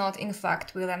was not in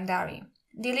fact Willem Darry.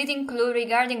 The leading clue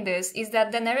regarding this is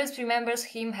that Daenerys remembers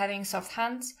him having soft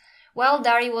hands, while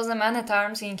Darry was a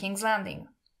man-at-arms in King's Landing.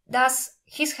 Thus,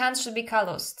 his hands should be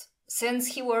calloused, since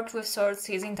he worked with swords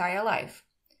his entire life.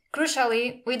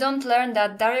 Crucially, we don't learn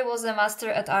that Darry was a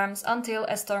master-at-arms until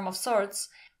A Storm of Swords,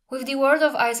 with the Word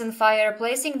of Ice and Fire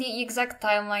placing the exact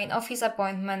timeline of his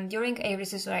appointment during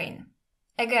Aerys' reign.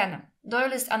 Again,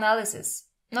 Doylist analysis.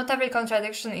 Not every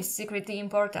contradiction is secretly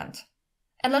important.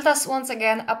 And let us once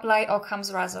again apply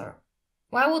Occam's razor.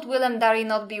 Why would Willem Darry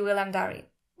not be Willem Darry?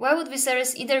 Why would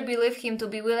Viserys either believe him to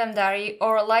be Willem Darry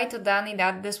or lie to Dany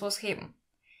that this was him?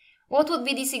 What would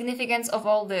be the significance of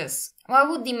all this? Why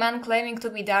would the man claiming to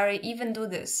be Darry even do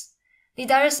this? The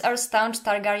Daenerys are staunch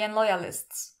Targaryen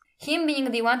loyalists. Him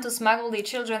being the one to smuggle the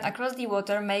children across the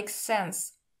water makes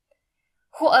sense.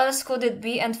 Who else could it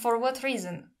be and for what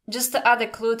reason? Just to add a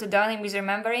clue to Dany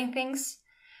misremembering things?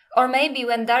 Or maybe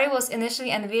when Daenerys was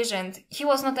initially envisioned, he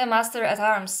was not a master at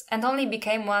arms and only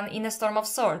became one in a storm of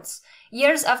swords,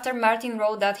 years after Martin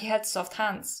wrote that he had soft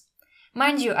hands.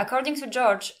 Mind you, according to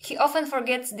George, he often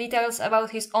forgets details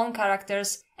about his own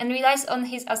characters and relies on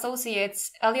his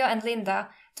associates, Elio and Linda,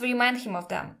 to remind him of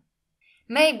them.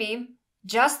 Maybe,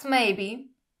 just maybe,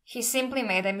 he simply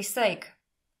made a mistake.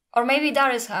 Or maybe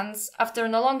Daenerys' hands, after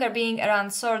no longer being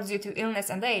around swords due to illness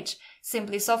and age,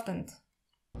 simply softened.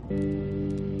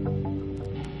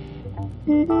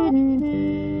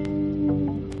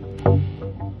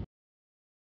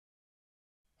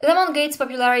 Lemongate's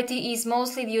popularity is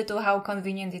mostly due to how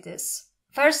convenient it is.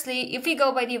 Firstly, if we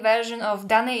go by the version of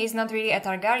Dany is not really a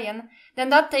Targaryen, then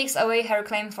that takes away her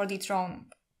claim for the throne,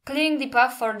 clearing the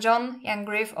path for Jon, young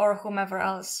Griff, or whomever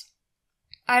else.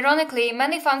 Ironically,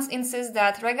 many fans insist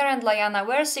that Rhaegar and Lyanna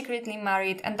were secretly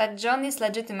married and that Jon is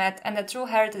legitimate and a true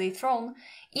heir to the throne,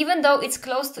 even though it's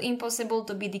close to impossible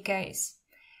to be the case.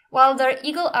 While their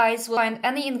eagle eyes will find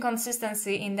any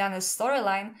inconsistency in Dany's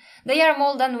storyline, they are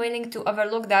more than willing to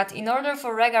overlook that in order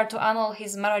for Rhaegar to annul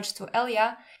his marriage to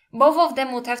Elia, both of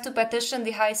them would have to petition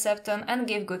the High Septon and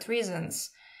give good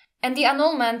reasons. And the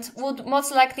annulment would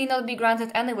most likely not be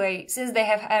granted anyway, since they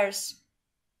have heirs.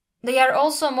 They are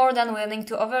also more than willing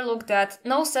to overlook that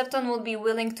no Septon would be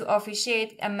willing to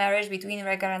officiate a marriage between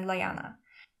Rhaegar and Lyanna.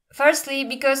 Firstly,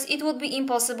 because it would be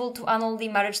impossible to annul the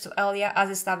marriage to Elia as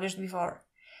established before.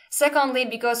 Secondly,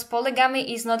 because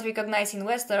polygamy is not recognized in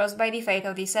Westeros by the Fate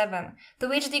of the Seven, to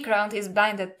which the crown is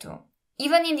blinded to,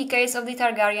 even in the case of the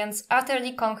Targaryens after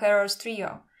the Conqueror's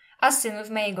trio, as seen with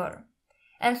Maegor.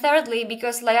 And thirdly,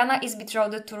 because Lyanna is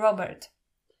betrothed to Robert.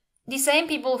 The same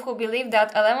people who believe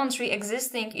that a lemon tree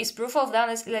existing is proof of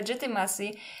Dany's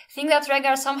illegitimacy think that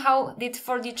Rhaegar somehow did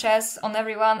 4D chess on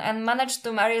everyone and managed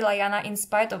to marry Lyanna in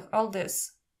spite of all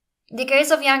this. The case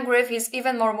of young Griff is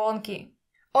even more wonky.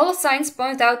 All signs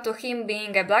point out to him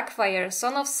being a Blackfyre,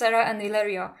 son of Serra and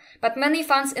Illyrio, but many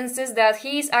fans insist that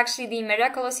he is actually the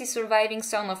miraculously surviving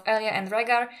son of Elia and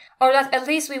Rhaegar, or that at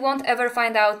least we won't ever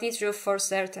find out the truth for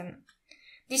certain.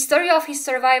 The story of his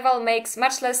survival makes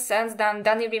much less sense than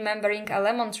Dany remembering a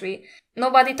lemon tree,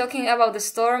 nobody talking about the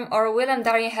storm, or Will and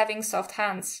Dany having soft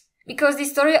hands. Because the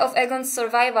story of Aegon's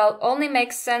survival only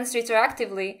makes sense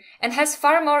retroactively, and has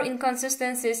far more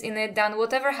inconsistencies in it than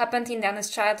whatever happened in Dany's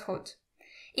childhood.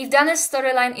 If Dany's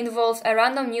storyline involved a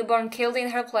random newborn killed in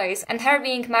her place and her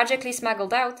being magically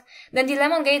smuggled out, then the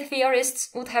Lemongate theorists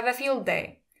would have a field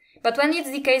day. But when it's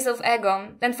the case of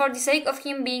Aegon, then for the sake of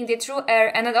him being the true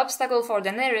heir and an obstacle for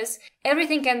Daenerys,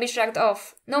 everything can be shrugged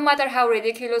off, no matter how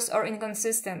ridiculous or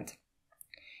inconsistent.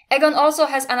 Aegon also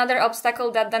has another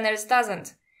obstacle that Daenerys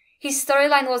doesn't. His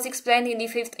storyline was explained in the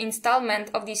 5th installment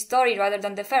of the story rather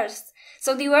than the 1st,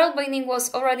 so the world building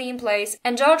was already in place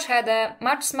and George had a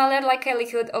much smaller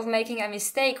likelihood of making a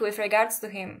mistake with regards to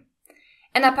him.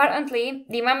 And apparently,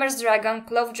 the Mummer's Dragon,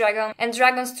 Clove Dragon, and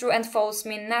Dragons True and False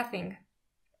mean nothing.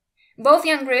 Both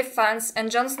young Griff fans and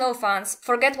Jon Snow fans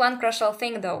forget one crucial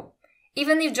thing though.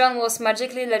 Even if Jon was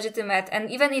magically legitimate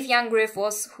and even if young Griff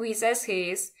was who he says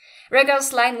he is,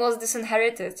 Rhaegar's line was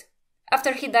disinherited.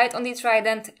 After he died on the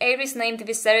Trident, Aerys named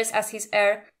Viserys as his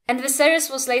heir, and Viserys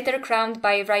was later crowned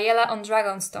by Rhaella on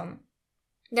Dragonstone.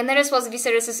 Daenerys was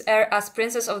Viserys' heir as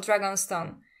Princess of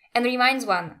Dragonstone, and remains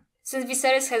one, since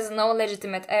Viserys has no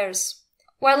legitimate heirs.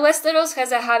 While Westeros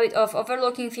has a habit of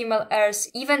overlooking female heirs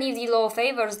even if the law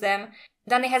favors them,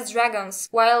 Dany has dragons,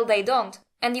 while they don't,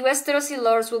 and the Westerosi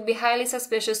lords would be highly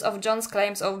suspicious of Jon's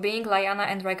claims of being Lyanna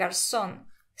and Rhaegar's son.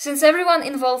 Since everyone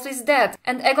involved is dead,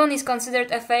 and Aegon is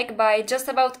considered a fake by just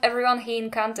about everyone he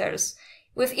encounters,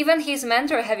 with even his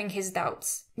mentor having his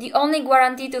doubts. The only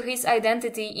guarantee to his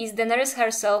identity is Daenerys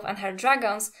herself and her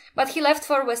dragons, but he left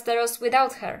for Westeros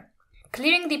without her.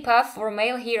 Clearing the path for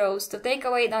male heroes to take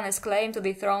away Dany's claim to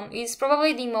the throne is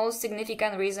probably the most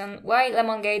significant reason why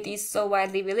Lemongate is so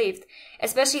widely believed,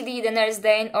 especially the Daenerys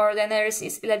Dane or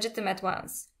Daenerys' illegitimate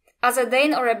ones. As a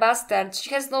Dane or a bastard,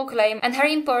 she has no claim and her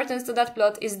importance to that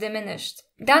plot is diminished.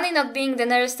 Dany not being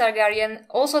Daenerys Targaryen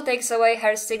also takes away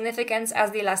her significance as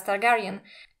the last Targaryen,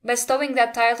 bestowing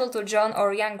that title to Jon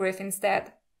or young Griff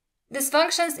instead. This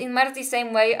functions in much the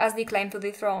same way as the claim to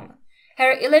the throne.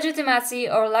 Her illegitimacy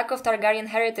or lack of Targaryen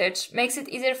heritage makes it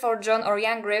easier for Jon or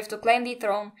young Griff to claim the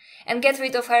throne and get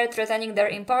rid of her threatening their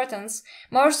importance,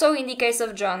 more so in the case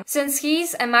of Jon, since he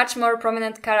is a much more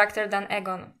prominent character than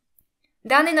Aegon.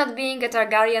 Dany not being a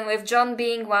Targaryen with Jon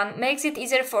being one makes it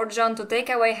easier for Jon to take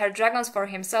away her dragons for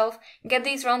himself, get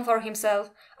the throne for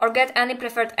himself, or get any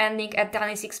preferred ending at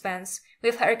Dany's expense,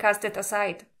 with her casted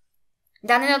aside.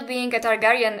 Dany not being a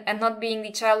Targaryen and not being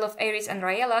the child of Aerys and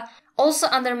Rhaella also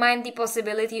undermined the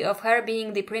possibility of her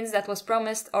being the prince that was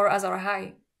promised or Azor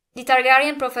Ahai. The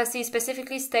Targaryen prophecy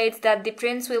specifically states that the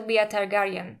prince will be a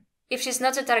Targaryen. If she's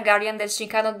not a Targaryen, then she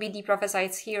cannot be the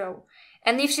prophesied hero.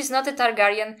 And if she's not a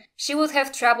Targaryen, she would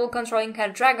have trouble controlling her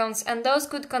dragons, and those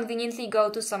could conveniently go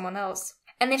to someone else.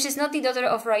 And if she's not the daughter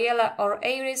of Rhaella or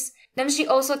Aerys, then she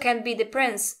also can't be the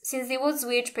prince, since the Wood's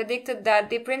Witch predicted that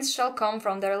the prince shall come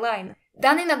from their line.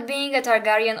 Dany not being a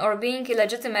Targaryen or being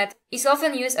illegitimate is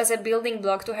often used as a building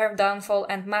block to her downfall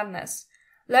and madness.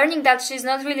 Learning that she's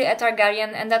not really a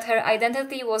Targaryen and that her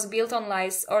identity was built on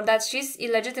lies, or that she's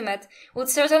illegitimate, would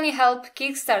certainly help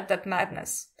kickstart that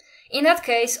madness. In that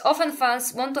case, often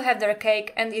fans want to have their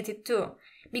cake and eat it too,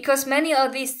 because many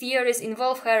of these theories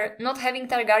involve her not having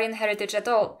Targaryen heritage at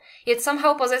all, yet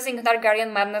somehow possessing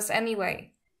Targaryen madness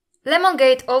anyway.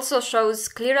 Lemongate also shows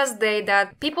clear as day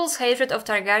that people's hatred of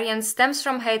Targaryens stems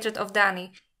from hatred of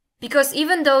Dany, because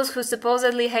even those who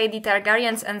supposedly hate the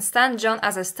Targaryens and stand Jon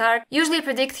as a Stark usually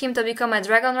predict him to become a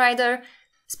dragon rider,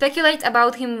 speculate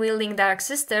about him wielding Dark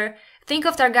Sister, think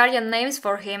of Targaryen names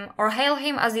for him, or hail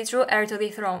him as the true heir to the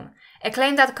throne, a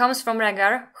claim that comes from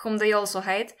Rhaegar, whom they also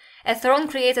hate, a throne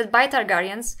created by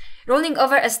Targaryens, ruling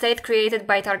over a state created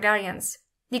by Targaryens.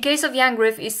 The case of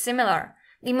Yennefer is similar.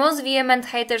 The most vehement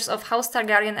haters of House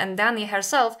Targaryen and Dany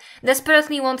herself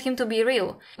desperately want him to be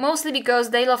real, mostly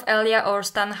because they love Elia or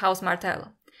stan House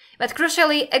Martell. But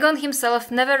crucially, Aegon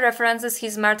himself never references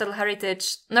his Martell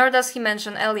heritage, nor does he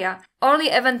mention Elia,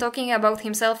 only even talking about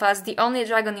himself as the only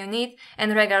dragon you need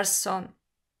and Rhaegar's son.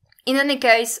 In any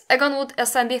case, Aegon would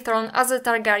ascend the throne as a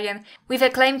Targaryen, with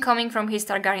a claim coming from his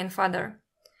Targaryen father.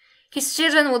 His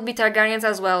children would be Targaryens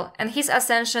as well, and his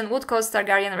ascension would cause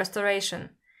Targaryen restoration.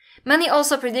 Many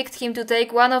also predict him to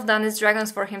take one of Dany's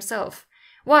dragons for himself.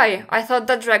 Why? I thought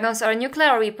that dragons are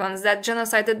nuclear weapons that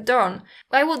genocided Dorne.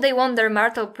 Why would they want their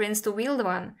Martell prince to wield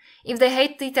one? If they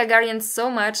hate the Targaryens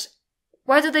so much,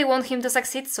 why do they want him to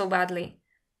succeed so badly?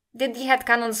 Did the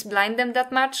headcanons blind them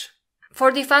that much?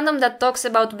 For the fandom that talks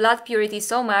about blood purity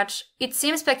so much, it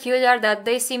seems peculiar that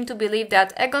they seem to believe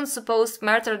that Aegon's supposed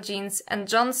Martell genes and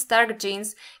Jon's Stark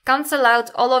genes cancel out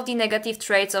all of the negative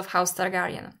traits of House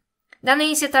Targaryen.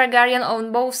 Dany is a Targaryen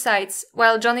on both sides,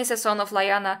 while Jon is a son of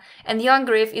Lyanna, and young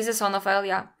Griff is a son of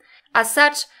Elia. As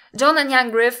such, Jon and young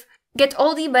Griff get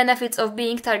all the benefits of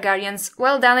being Targaryens,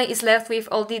 while Dany is left with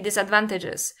all the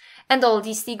disadvantages, and all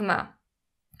the stigma.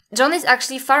 Jon is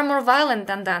actually far more violent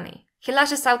than Dany. He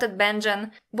lashes out at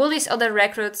Benjen, bullies other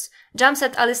recruits, jumps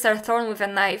at Alistair Thorne with a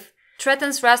knife,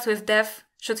 threatens Rast with death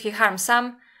should he harm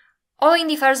Sam, all in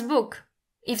the first book.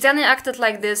 If Dany acted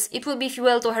like this, it would be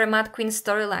fuel to her Mad Queen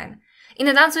storyline. In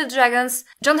A Dance with Dragons,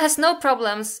 Jon has no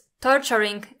problems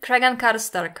torturing Cregan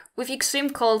Karstark with extreme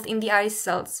cold in the ice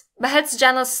cells, beheads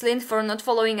Janos Slynt for not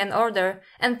following an order,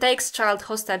 and takes child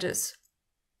hostages.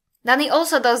 Dany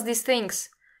also does these things.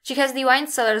 She has the wine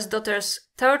seller's daughters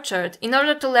tortured in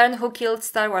order to learn who killed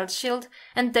Starward's shield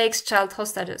and takes child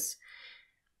hostages.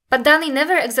 But Dany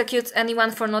never executes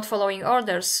anyone for not following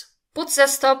orders, puts a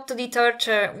stop to the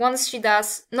torture once she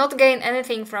does not gain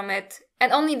anything from it,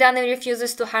 and only Dany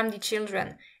refuses to harm the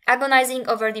children, agonizing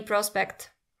over the prospect.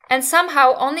 And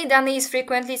somehow only Dany is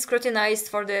frequently scrutinized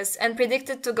for this and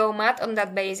predicted to go mad on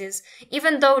that basis,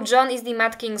 even though Jon is the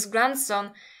Mad King's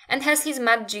grandson and has his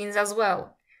mad genes as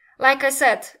well. Like I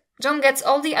said, Jon gets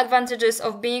all the advantages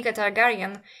of being a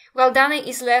Targaryen, while Dany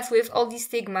is left with all the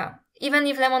stigma, even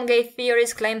if Lemongate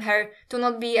theories claim her to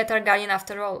not be a Targaryen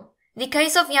after all. The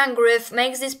case of young Griff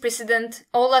makes this precedent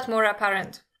all that more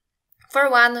apparent. For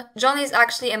one, Jon is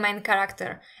actually a main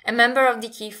character, a member of the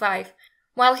Key Five.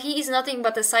 While he is nothing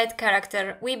but a side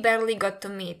character we barely got to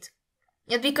meet.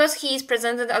 Yet because he is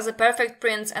presented as a perfect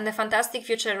prince and a fantastic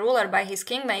future ruler by his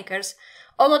kingmakers,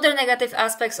 all other negative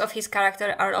aspects of his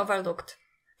character are overlooked.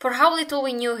 For how little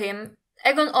we knew him,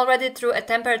 Aegon already threw a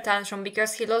temper tantrum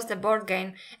because he lost the board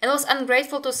game and was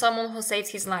ungrateful to someone who saved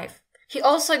his life. He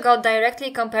also got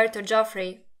directly compared to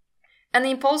Joffrey, and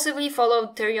impulsively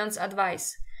followed Tyrion's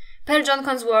advice. Per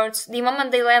Joncon's words, the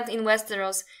moment they land in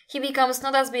Westeros, he becomes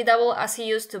not as beatable as he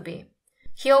used to be.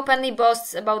 He openly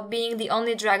boasts about being the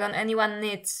only dragon anyone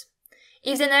needs.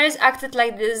 If Daenerys acted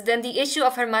like this, then the issue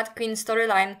of her Mad Queen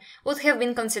storyline would have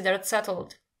been considered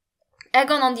settled.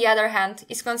 Aegon, on the other hand,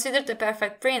 is considered a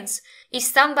perfect prince, is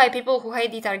stunned by people who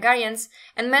hate the Targaryens,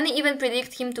 and many even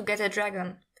predict him to get a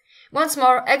dragon. Once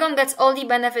more, Aegon gets all the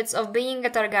benefits of being a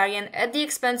Targaryen at the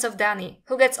expense of Dany,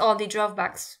 who gets all the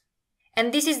drawbacks.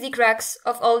 And this is the crux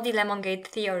of all the Lemongate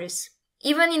theories.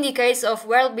 Even in the case of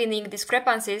world-building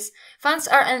discrepancies, fans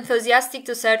are enthusiastic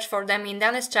to search for them in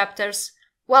Dany's chapters,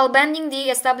 while bending the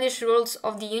established rules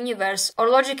of the universe or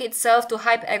logic itself to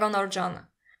hype Aegon or Jon.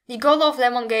 The goal of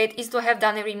Lemongate is to have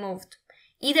Dany removed,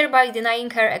 either by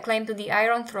denying her a claim to the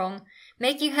Iron Throne,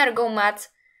 making her go mad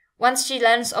once she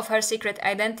learns of her secret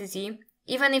identity,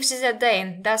 even if she's a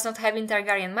Dane, thus not having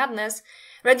Targaryen madness,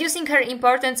 reducing her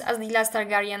importance as the last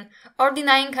Targaryen, or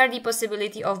denying her the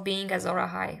possibility of being Azor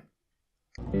Ahai.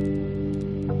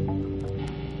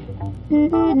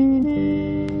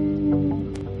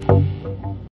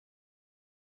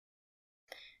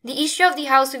 The issue of the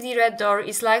House with the Red Door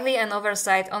is likely an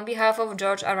oversight on behalf of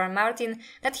George R.R. Martin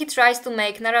that he tries to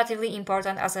make narratively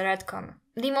important as a retcon.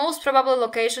 The most probable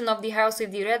location of the House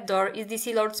with the Red Door is the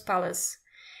Sea Lord's Palace.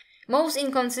 Most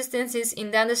inconsistencies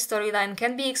in Dany's storyline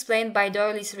can be explained by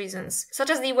Doyley's reasons, such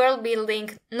as the world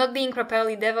building not being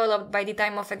properly developed by the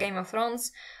time of A Game of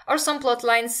Thrones, or some plot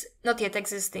lines not yet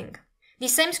existing. The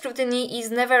same scrutiny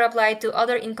is never applied to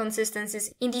other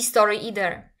inconsistencies in the story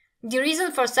either. The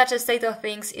reason for such a state of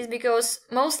things is because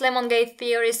most Lemongate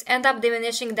theories end up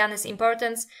diminishing Dany's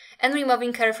importance and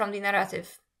removing her from the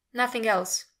narrative. Nothing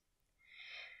else.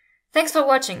 Thanks for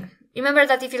watching. Remember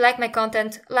that if you like my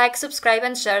content, like, subscribe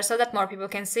and share so that more people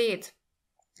can see it.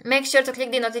 Make sure to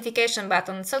click the notification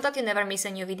button so that you never miss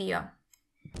a new video.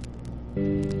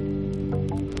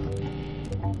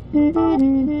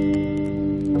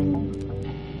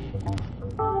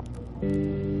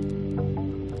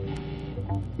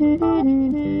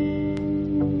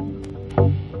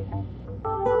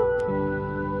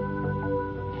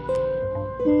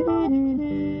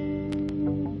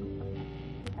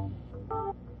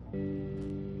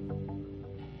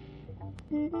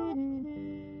 Mm-hmm.